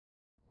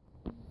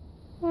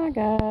Hi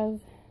guys,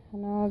 I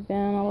know I've been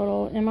a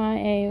little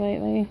MIA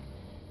lately.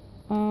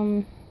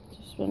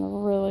 Just been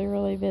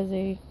really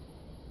busy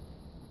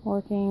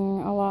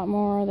working a lot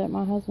more that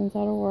my husband's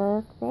out of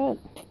work, but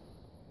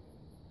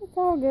it's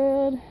all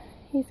good.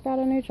 He's got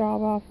a new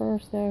job offer,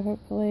 so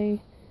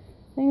hopefully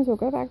things will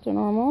go back to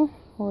normal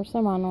or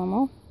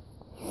semi-normal.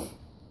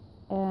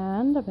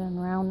 And I've been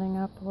rounding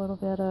up a little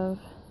bit of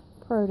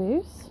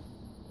produce,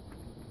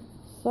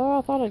 so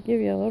I thought I'd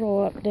give you a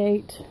little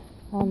update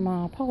on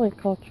my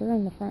polyculture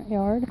in the front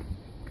yard.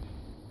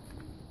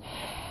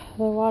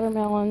 The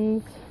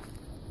watermelons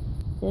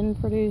didn't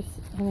produce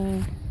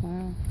any,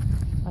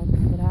 I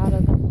can get out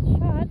of the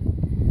shot,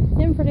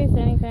 didn't produce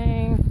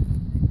anything.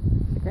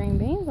 The green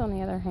beans, on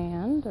the other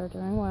hand, are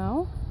doing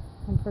well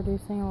and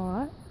producing a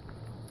lot.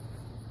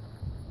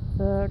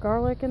 The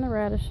garlic and the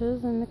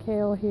radishes and the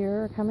kale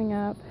here are coming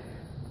up.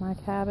 My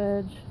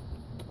cabbage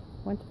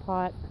went to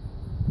pot.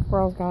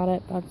 Squirrels got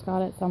it, bugs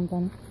got it,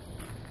 something.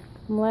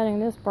 I'm letting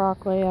this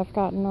broccoli, I've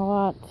gotten a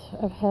lot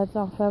of heads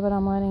off of it.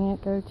 I'm letting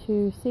it go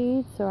to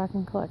seed so I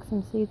can collect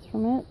some seeds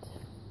from it.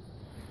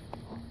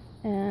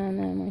 And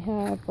then we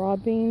have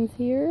broad beans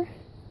here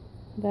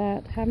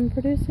that haven't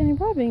produced any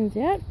broad beans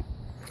yet.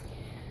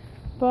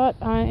 But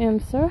I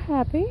am so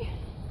happy.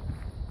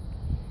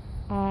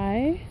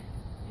 I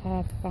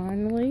have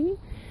finally,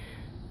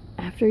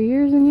 after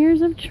years and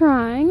years of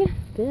trying,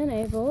 been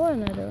able,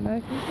 and I don't know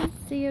if you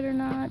can see it or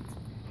not,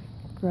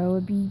 grow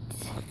a beet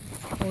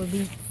or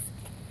beets.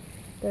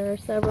 There are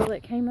several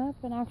that came up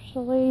and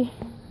actually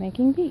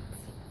making beets.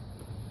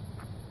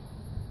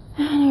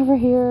 And over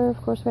here,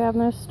 of course, we have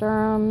no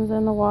sturums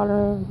and the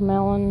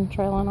watermelon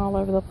trailing all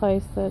over the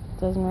place that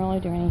doesn't really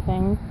do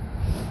anything.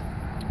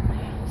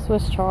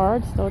 Swiss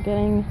chard, still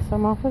getting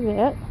some off of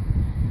it.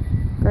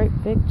 Great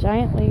big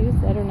giant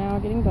leaves that are now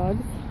getting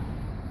bugs.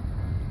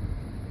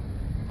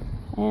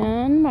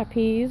 And my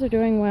peas are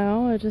doing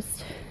well. I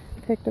just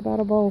picked about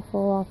a bowl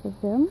full off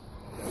of them.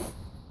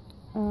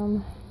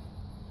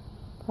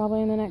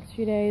 Probably in the next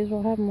few days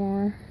we'll have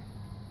more.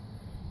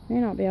 May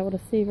not be able to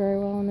see very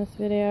well in this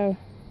video.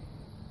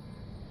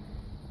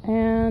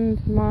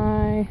 And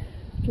my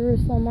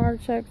Jerusalem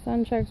artichokes,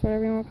 sunchokes,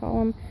 whatever you want to call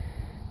them,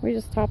 we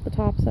just topped the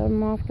tops of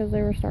them off because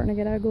they were starting to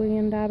get ugly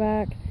and die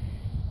back.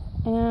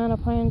 And I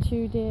plan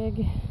to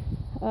dig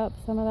up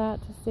some of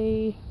that to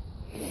see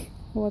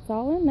what's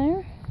all in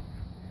there.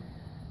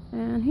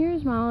 And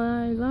here's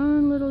my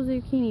lone little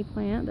zucchini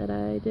plant that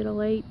I did a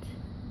late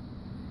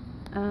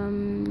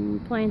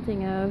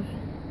planting of.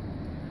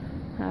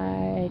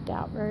 I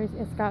doubt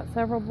it's got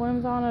several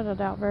blooms on it. I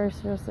doubt very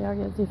seriously I'll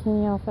get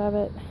zucchini off of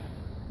it,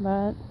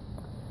 but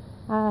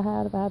I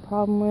had a bad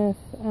problem with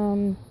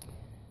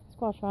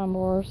squash vine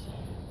borers.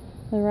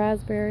 The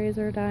raspberries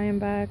are dying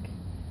back,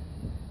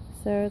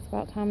 so it's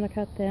about time to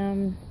cut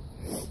them.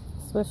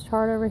 Swiss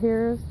chard over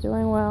here is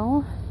doing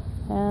well,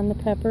 and the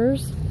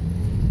peppers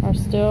are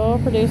still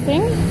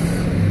producing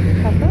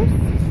peppers.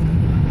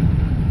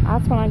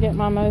 That's when I get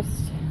my most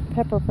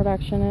pepper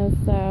production, is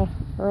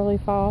early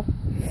fall,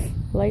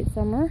 late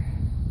summer.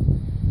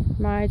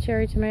 My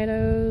cherry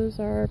tomatoes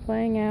are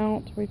playing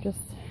out. We just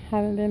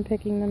haven't been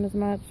picking them as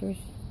much.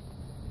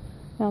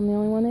 I'm the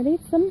only one that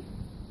eats them.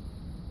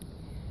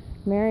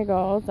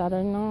 Marigolds, I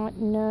do not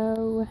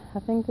know. I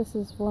think this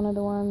is one of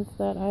the ones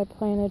that I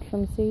planted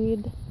from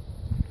seed.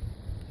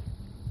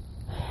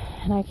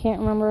 And I can't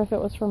remember if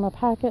it was from a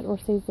packet or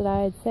seeds that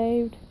I had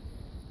saved.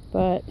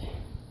 But,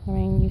 I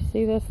mean, you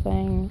see this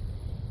thing,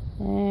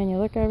 and you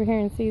look over here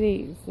and see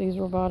these. These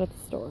were bought at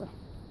the store.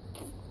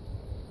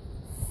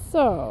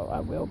 So,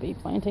 I will be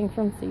planting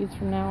from seeds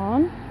from now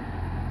on.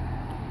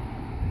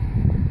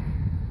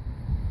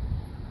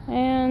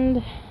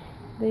 And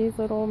these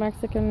little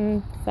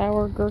Mexican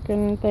sour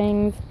gherkin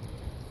things,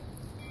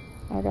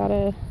 I got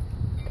a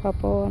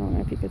couple, I don't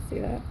know if you could see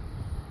that,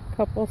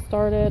 couple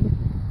started,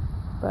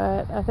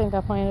 but I think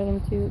I planted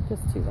them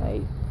just too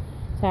late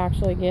to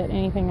actually get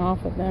anything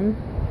off of them.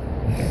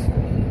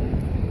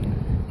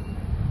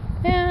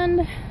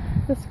 And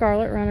the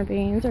scarlet runner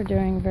beans are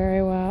doing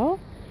very well.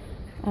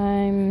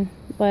 I'm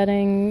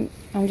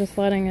just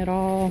letting it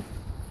all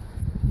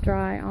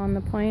dry on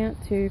the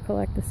plant to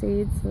collect the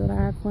seeds so that I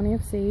have plenty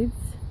of seeds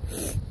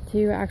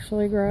to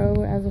actually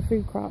grow as a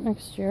food crop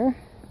next year.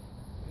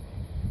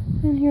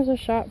 And here's a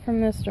shot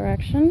from this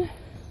direction.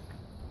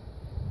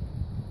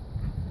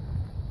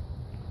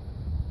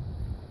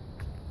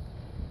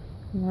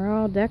 We're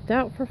all decked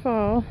out for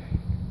fall.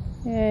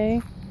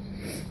 Yay.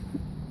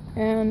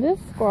 And this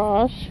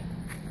squash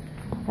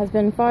has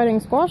been fighting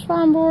squash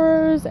vine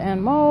borers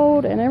and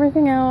mold and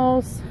everything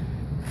else,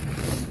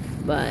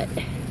 but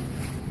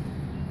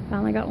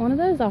finally got one of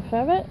those off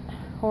of it,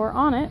 or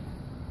on it.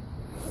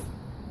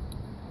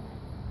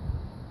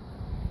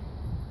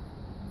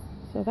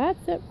 So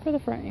that's it for the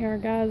front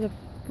yard, guys. I've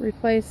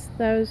replaced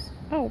those.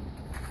 Oh,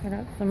 I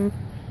got some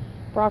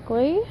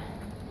broccoli.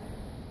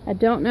 I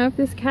don't know if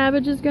this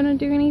cabbage is going to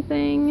do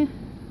anything,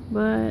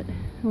 but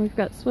we've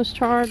got Swiss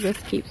chard. This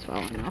keeps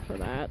falling off of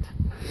that.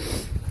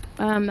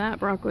 That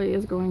broccoli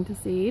is going to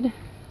seed.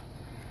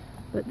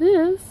 But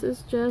this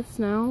is just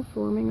now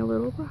forming a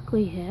little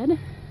broccoli head.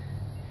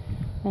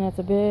 And it's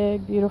a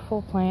big,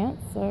 beautiful plant,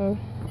 so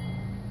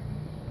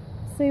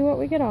see what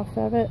we get off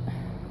of it.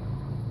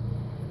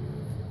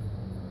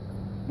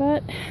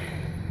 But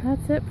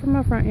that's it for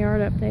my front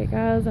yard update,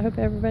 guys. I hope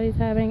everybody's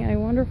having a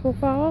wonderful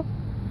fall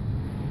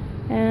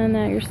and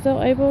that you're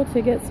still able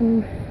to get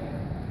some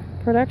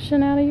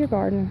production out of your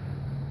garden.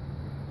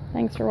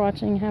 Thanks for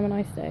watching. Have a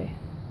nice day.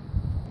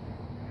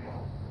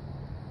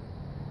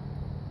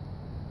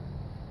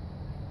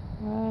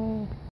 Bye.